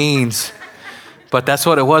what that means, but that's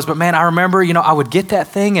what it was. But man, I remember, I would get that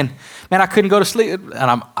thing and man, I couldn't go to sleep.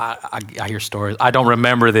 And I hear stories. I don't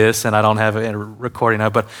remember this and I don't have a recording of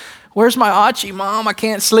it, but where's my achi, Mom? I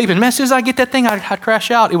can't sleep. And as soon as I get that thing, I'd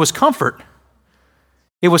crash out. It was comfort.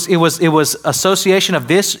 It was association of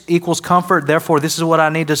this equals comfort. Therefore, this is what I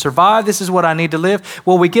need to survive. This is what I need to live.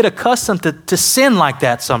 Well, we get accustomed to sin like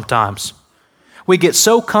that sometimes. We get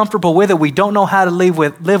so comfortable with it, we don't know how to live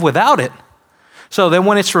without it. So then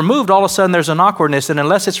when it's removed, all of a sudden there's an awkwardness, and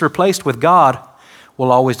unless it's replaced with God,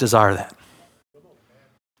 we'll always desire that.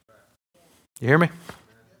 You hear me?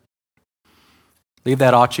 Leave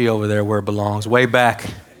that achi over there where it belongs, way back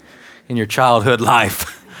in your childhood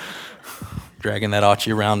life. Dragging that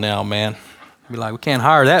achi around now, man. Be like, we can't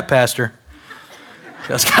hire that pastor.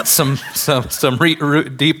 He's got some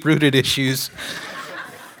deep-rooted issues.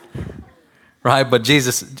 Right? But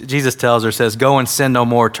Jesus tells her, says, go and sin no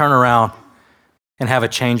more. Turn around and have a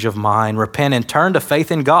change of mind. Repent and turn to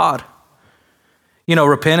faith in God.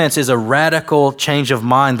 Repentance is a radical change of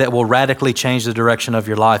mind that will radically change the direction of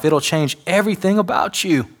your life. It'll change everything about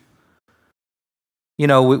you.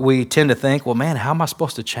 We tend to think, well, man, how am I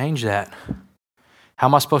supposed to change that? How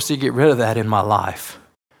am I supposed to get rid of that in my life?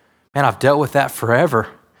 Man, I've dealt with that forever.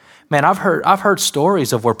 Man, I've heard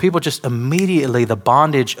stories of where people just immediately, the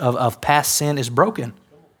bondage of past sin is broken.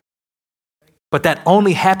 But that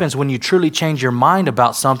only happens when you truly change your mind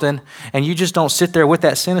about something and you just don't sit there with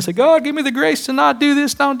that sin and say, God, give me the grace to not do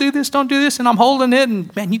this, don't do this, don't do this, and I'm holding it,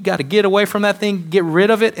 and man, you got to get away from that thing, get rid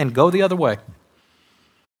of it, and go the other way.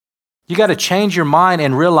 You got to change your mind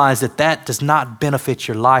and realize that does not benefit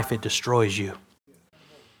your life, it destroys you.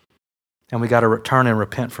 And we got to return and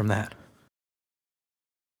repent from that.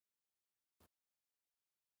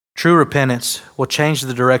 True repentance will change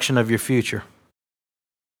the direction of your future.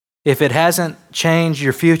 If it hasn't changed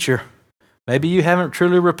your future, maybe you haven't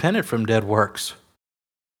truly repented from dead works.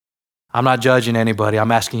 I'm not judging anybody.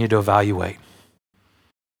 I'm asking you to evaluate.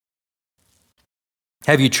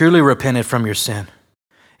 Have you truly repented from your sin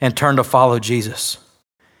and turned to follow Jesus?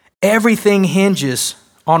 Everything hinges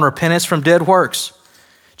on repentance from dead works,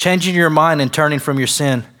 changing your mind and turning from your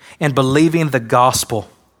sin and believing the gospel.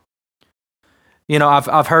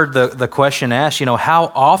 I've heard the question asked,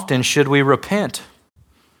 how often should we repent?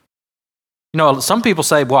 Some people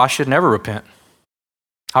say, well, I should never repent.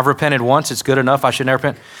 I've repented once, it's good enough, I should never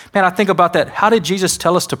repent. Man, I think about that. How did Jesus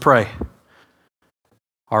tell us to pray?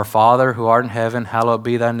 Our Father who art in heaven, hallowed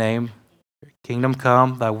be thy name. Your kingdom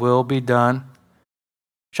come, thy will be done.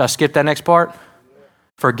 Should I skip that next part?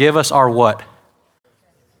 Forgive us our what?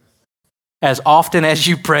 As often as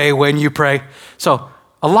you pray, when you pray. So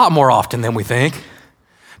a lot more often than we think.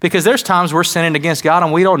 Because there's times we're sinning against God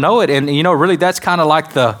and we don't know it. And really that's kind of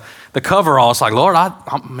like the coverall. It's like, Lord,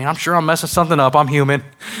 I'm sure I'm messing something up. I'm human.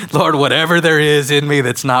 Lord, whatever there is in me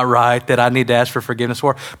that's not right, that I need to ask for forgiveness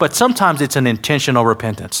for. But sometimes it's an intentional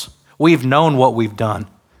repentance. We've known what we've done.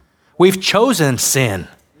 We've chosen sin.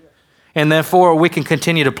 And therefore we can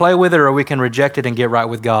continue to play with it or we can reject it and get right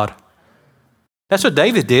with God. That's what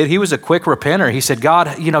David did. He was a quick repenter. He said,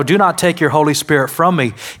 God, do not take your Holy Spirit from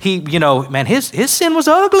me. His sin was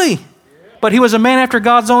ugly. But he was a man after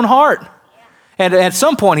God's own heart. And at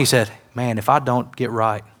some point he said, man, if I don't get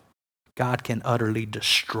right, God can utterly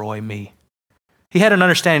destroy me. He had an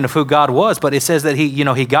understanding of who God was, but it says that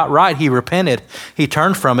he got right, he repented, he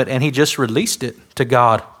turned from it, and he just released it to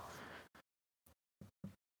God.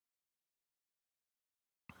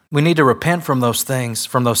 We need to repent from those things,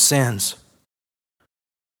 from those sins.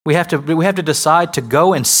 We have to decide to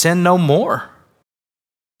go and sin no more.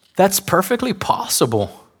 That's perfectly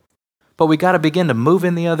possible. But we got to begin to move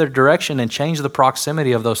in the other direction and change the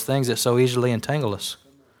proximity of those things that so easily entangle us.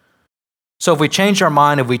 So if we change our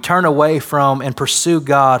mind, if we turn away from and pursue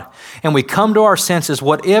God, and we come to our senses,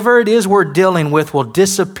 whatever it is we're dealing with will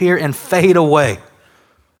disappear and fade away.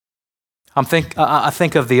 I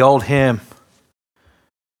think of the old hymn,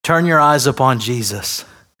 "Turn your eyes upon Jesus."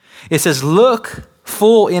 It says, look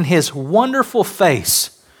full in his wonderful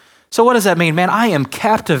face. So what does that mean? Man, I am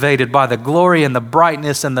captivated by the glory and the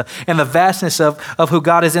brightness and the vastness of who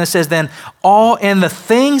God is. And it says, then all and the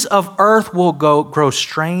things of earth will grow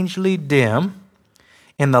strangely dim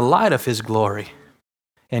in the light of his glory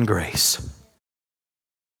and grace.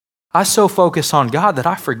 I so focus on God that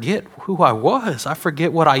I forget who I was. I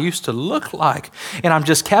forget what I used to look like. And I'm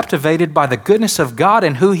just captivated by the goodness of God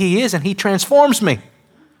and who he is, and he transforms me.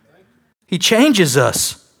 He changes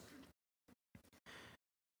us.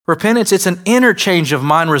 Repentance, it's an inner change of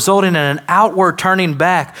mind resulting in an outward turning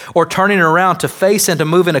back or turning around to face and to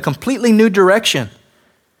move in a completely new direction.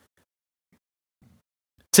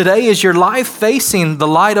 Today, is your life facing the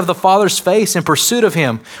light of the Father's face in pursuit of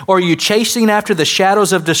him? Or are you chasing after the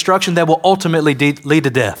shadows of destruction that will ultimately lead to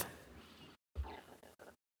death?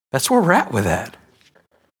 That's where we're at with that.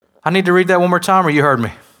 I need to read that one more time, or you heard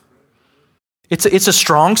me. It's a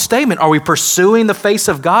strong statement. Are we pursuing the face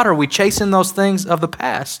of God, or are we chasing those things of the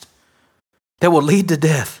past that will lead to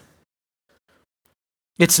death?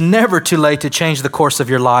 It's never too late to change the course of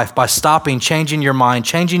your life by stopping, changing your mind,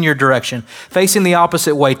 changing your direction, facing the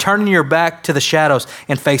opposite way, turning your back to the shadows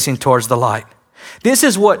and facing towards the light. This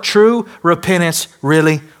is what true repentance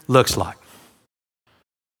really looks like.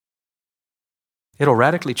 It'll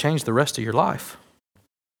radically change the rest of your life.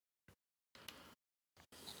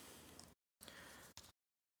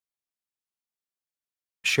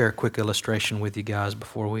 Share a quick illustration with you guys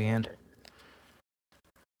before we end.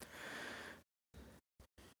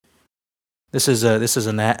 This is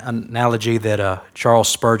an analogy that Charles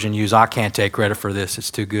Spurgeon used. I can't take credit for this.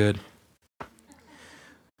 It's too good.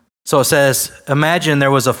 So it says, imagine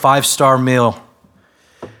there was a 5-star meal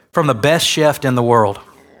from the best chef in the world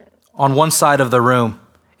on one side of the room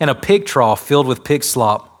and a pig trough filled with pig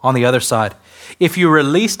slop on the other side. If you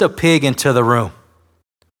released a pig into the room,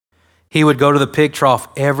 he would go to the pig trough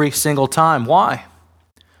every single time. Why?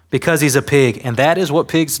 Because he's a pig, and that is what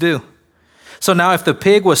pigs do. So now if the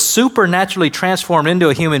pig was supernaturally transformed into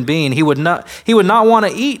a human being, he would not want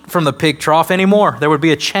to eat from the pig trough anymore. There would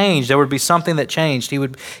be a change. There would be something that changed.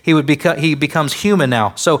 He becomes human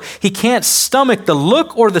now. So he can't stomach the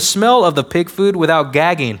look or the smell of the pig food without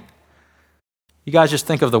gagging. You guys just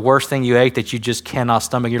think of the worst thing you ate that you just cannot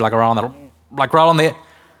stomach. You're like right on the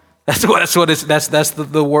That's the word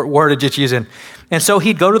it's using. And so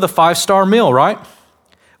he'd go to the 5-star meal, right?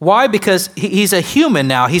 Why? Because he's a human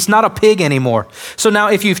now. He's not a pig anymore. So now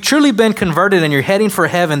if you've truly been converted and you're heading for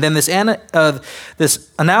heaven, then this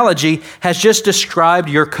analogy has just described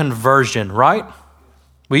your conversion, right?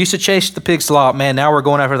 We used to chase the pig slop. Man, now we're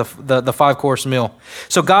going after the 5-course meal.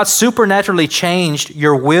 So God supernaturally changed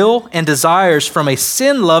your will and desires from a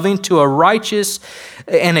sin-loving to a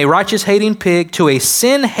righteous-hating pig to a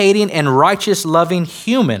sin-hating and righteous-loving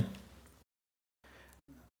human.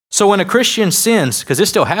 So when a Christian sins, because this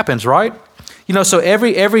still happens, right? So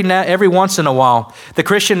every once in a while, the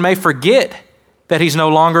Christian may forget that he's no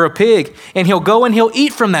longer a pig, and he'll go and he'll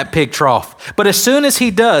eat from that pig trough. But as soon as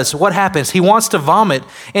he does, what happens? He wants to vomit.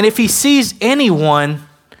 And if he sees anyone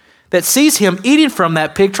that sees him eating from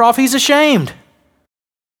that pig trough, he's ashamed.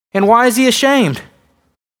 And why is he ashamed?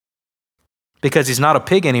 Because he's not a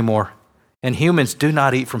pig anymore, and humans do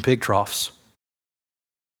not eat from pig troughs.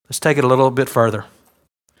 Let's take it a little bit further.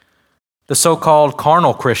 The so-called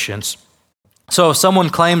carnal Christians. So if someone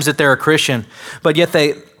claims that they're a Christian, but yet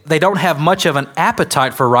they don't have much of an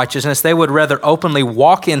appetite for righteousness, they would rather openly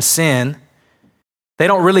walk in sin. They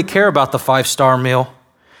don't really care about the 5-star meal,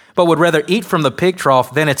 but would rather eat from the pig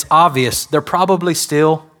trough. Then it's obvious they're probably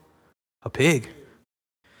still a pig.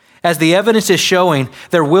 As the evidence is showing,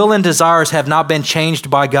 their will and desires have not been changed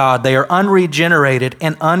by God. They are unregenerated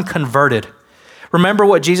and unconverted. Remember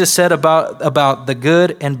what Jesus said about the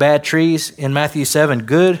good and bad trees in Matthew 7.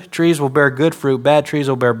 Good trees will bear good fruit, bad trees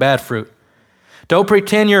will bear bad fruit. Don't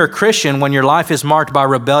pretend you're a Christian when your life is marked by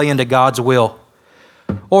rebellion to God's will.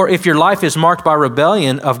 Or if your life is marked by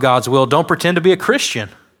rebellion of God's will, don't pretend to be a Christian.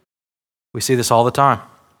 We see this all the time.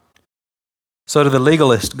 So to the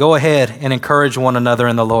legalist, go ahead and encourage one another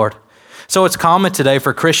in the Lord. So it's common today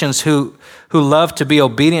for Christians who love to be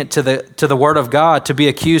obedient to the Word of God to be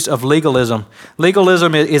accused of legalism.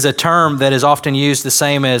 Legalism is a term that is often used the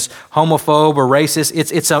same as homophobe or racist.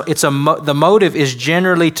 The motive is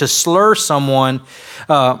generally to slur someone,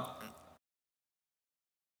 and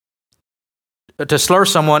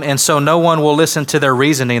so no one will listen to their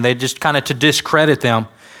reasoning. They just kind of to discredit them.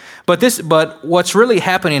 But what's really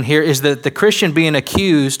happening here is that the Christian being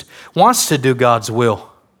accused wants to do God's will.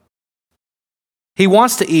 He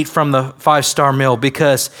wants to eat from the 5-star meal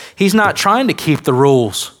because he's not trying to keep the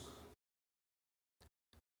rules.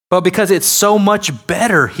 But because it's so much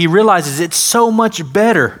better, he realizes it's so much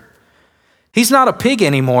better. He's not a pig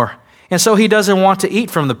anymore, and so he doesn't want to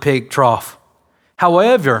eat from the pig trough.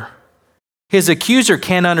 However, his accuser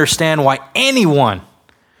can't understand why anyone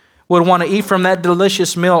would want to eat from that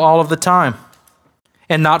delicious meal all of the time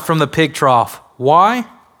and not from the pig trough. Why?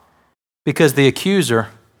 Because the accuser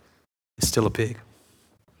is still a pig.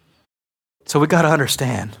 So we got to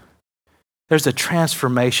understand there's a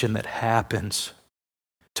transformation that happens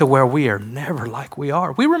to where we are never like we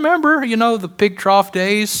are. We remember, the pig trough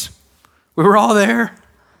days. We were all there.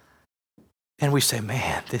 And we say,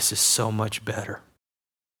 man, this is so much better.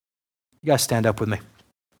 You guys stand up with me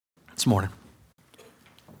this morning.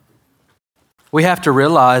 We have to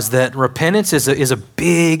realize that repentance is a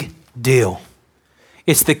big deal.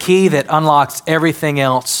 It's the key that unlocks everything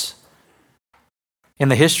else in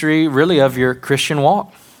the history, really, of your Christian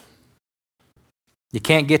walk. You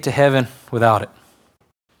can't get to heaven without it.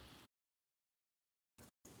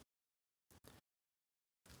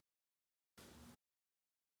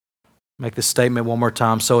 Make this statement one more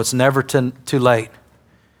time. So it's never too late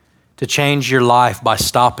to change your life by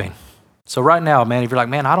stopping. So right now, man, if you're like,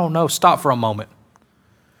 man, I don't know, stop for a moment.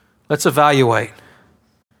 Let's evaluate.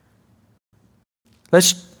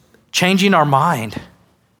 Let's changing our mind,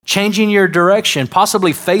 changing your direction,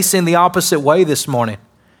 possibly facing the opposite way this morning,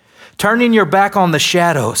 turning your back on the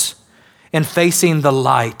shadows and facing the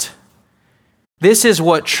light. This is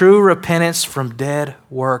what true repentance from dead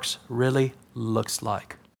works really looks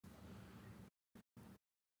like.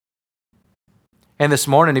 And this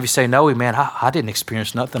morning, if you say, no, man, I didn't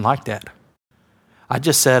experience nothing like that. I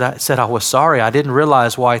just said I was sorry. I didn't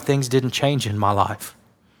realize why things didn't change in my life.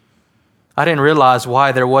 I didn't realize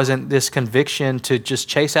why there wasn't this conviction to just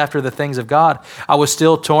chase after the things of God. I was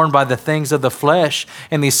still torn by the things of the flesh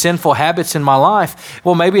and these sinful habits in my life.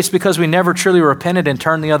 Well, maybe it's because we never truly repented and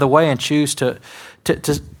turned the other way and choose to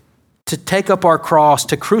take up our cross,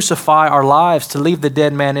 to crucify our lives, to leave the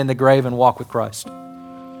dead man in the grave and walk with Christ.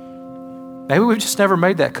 Maybe we've just never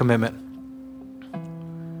made that commitment.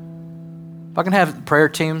 If I can have prayer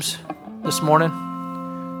teams this morning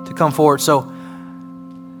to come forward. So,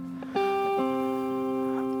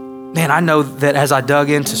 man, I know that as I dug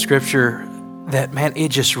into Scripture, that, man, it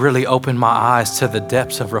just really opened my eyes to the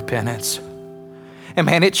depths of repentance. And,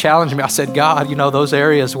 man, it challenged me. I said, God, those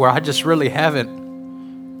areas where I just really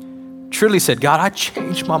haven't truly said, God, I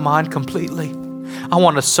changed my mind completely. I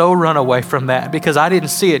want to so run away from that because I didn't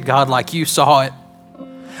see it, God, like you saw it.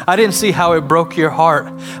 I didn't see how it broke your heart.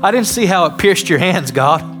 I didn't see how it pierced your hands,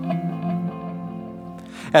 God.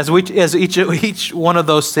 As each one of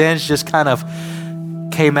those sins just kind of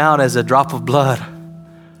came out as a drop of blood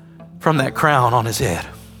from that crown on his head.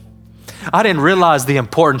 I didn't realize the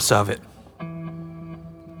importance of it.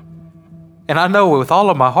 And I know with all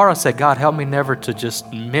of my heart, I said, God, help me never to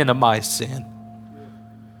just minimize sin.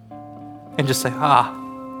 And just say,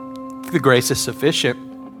 the grace is sufficient.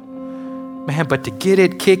 Man, but to get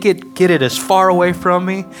it, kick it, get it as far away from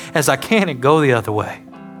me as I can and go the other way.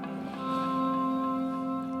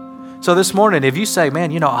 So this morning, if you say, man,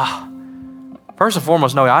 first and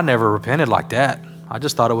foremost, no, I never repented like that. I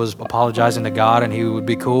just thought it was apologizing to God and he would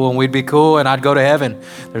be cool and we'd be cool and I'd go to heaven.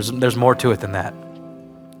 There's more to it than that.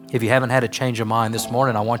 If you haven't had a change of mind this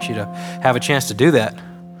morning, I want you to have a chance to do that.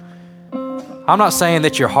 I'm not saying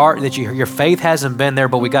that your faith hasn't been there,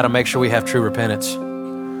 but we got to make sure we have true repentance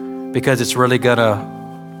because it's really going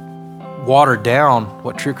to water down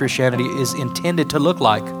what true Christianity is intended to look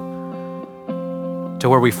like to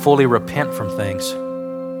where we fully repent from things.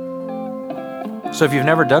 So if you've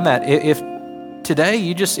never done that, if today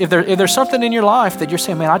if there's something in your life that you're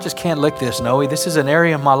saying, man, I just can't lick this, Noe, this is an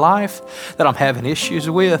area in my life that I'm having issues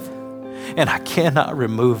with and I cannot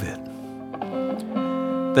remove it.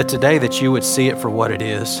 That today that you would see it for what it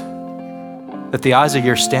is. that the eyes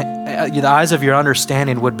of your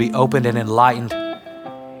understanding would be opened and enlightened,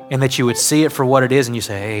 and that you would see it for what it is, and you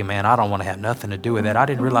say, hey man, I don't want to have nothing to do with that. I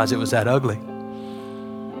didn't realize it was that ugly.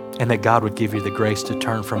 And that God would give you the grace to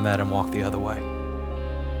turn from that and walk the other way.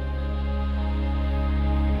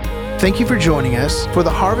 Thank you for joining us for the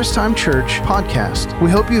Harvest Time Church podcast. We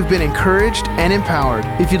hope you've been encouraged and empowered.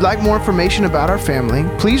 If you'd like more information about our family,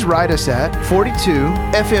 please write us at 42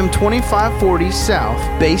 FM 2540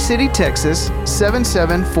 South, Bay City, Texas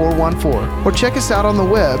 77414, or check us out on the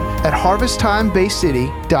web at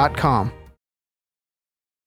harvesttimebaycity.com.